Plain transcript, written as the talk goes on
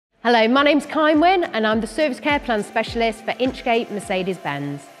Hello, my name's Kynwyn and I'm the ServiceCare Plan Specialist for Inchcape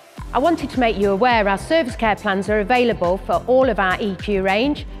Mercedes-Benz. I wanted to make you aware our ServiceCare plans are available for all of our EQ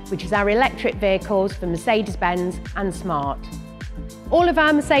range, which is our electric vehicles for Mercedes-Benz and Smart. All of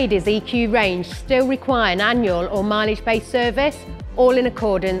our Mercedes EQ range still require an annual or mileage-based service, all in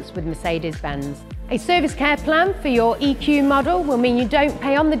accordance with Mercedes-Benz. A ServiceCare plan for your EQ model will mean you don't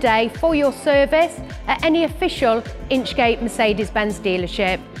pay on the day for your service at any official Inchcape Mercedes-Benz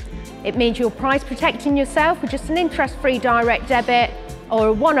dealership. It means you're price protecting yourself with just an interest-free direct debit or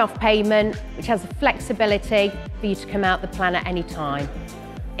a one-off payment, which has the flexibility for you to come out the plan at any time.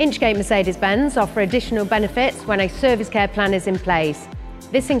 Inchcape Mercedes-Benz offer additional benefits when a ServiceCare plan is in place.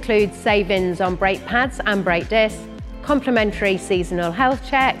 This includes savings on brake pads and brake discs, complimentary seasonal health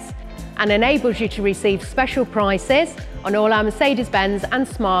checks, and enables you to receive special prices on all our Mercedes-Benz and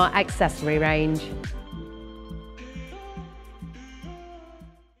Smart accessory range.